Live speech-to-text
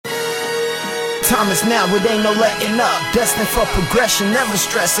Time is now, it ain't no letting up. Destined for progression, never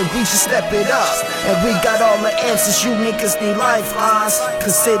stressing, we just step it up. And we got all the answers, you niggas need lifelines.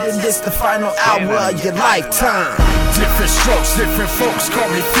 Consider this the final hour of your lifetime. Different strokes, different folks, call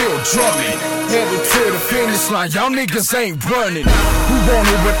me Phil Drummond. Headed to the finish line, y'all niggas ain't running. Who want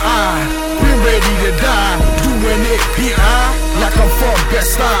it when I been ready to die? Doing it P.I. like I'm from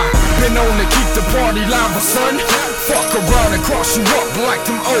Best Eye. Been on to keep the party live, son. Fuck around and cross you up like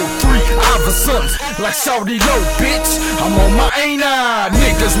them old 3 Iversons. Like Saudi low, bitch, I'm on my ain't I?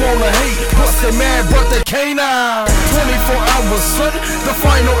 Niggas wanna hate, plus they mad but they can't I. 24 hours, son, the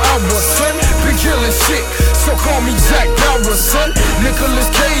final hour, son. Been killing shit, so call me Jack Bauer, son. Nicolas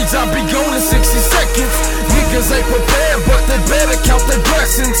Cage, I be gone in 60 seconds. Niggas ain't prepared, but they better count their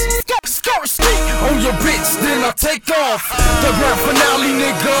blessings. Skeet on your bitch, then I take off. The grand finale,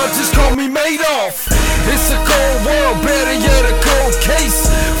 nigga, just call me Madoff. It's a cold world, better yet a cold case.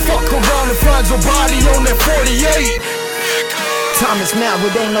 Fuck around and find your body on that 48. Time is now,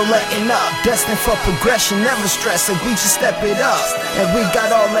 it ain't no letting up. Destined for progression, never stressing, we just step it up. And we got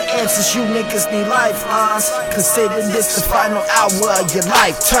all the answers, you niggas need lifelines. Consider this the final hour of your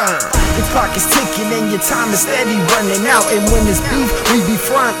lifetime. Your clock is ticking and your time is steady running out. And when it's beef, we be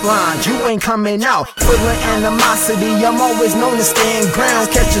frontline, you ain't coming out. Full of animosity, I'm always known to stand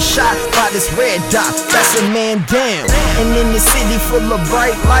ground. Catch a shot by this red dot, that's a man down. And in the city full of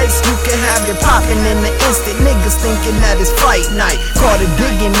bright lights, you can have it popping in the instant. Niggas thinking that it's fight night. Caught her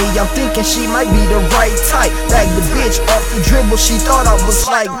digging me, I'm thinking she might be the right type. Bag the bitch off the dribble, she thought I was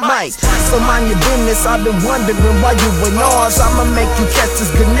like Mike. So mind your business, I've been wondering why you in ours. I'ma make you catch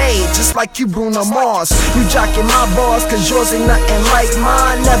this grenade, just like you Bruno Mars. You jocking my bars, cause yours ain't nothing like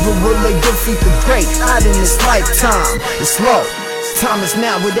mine. Never will they defeat the great, not in this lifetime. It's low. Time is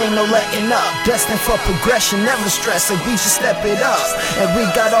now, it ain't no letting up. Destined for progression, never stressing, we just step it up. And we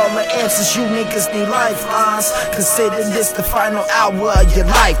got all the answers, you niggas need lifelines. Consider this the final hour of your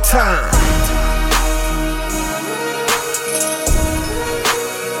lifetime.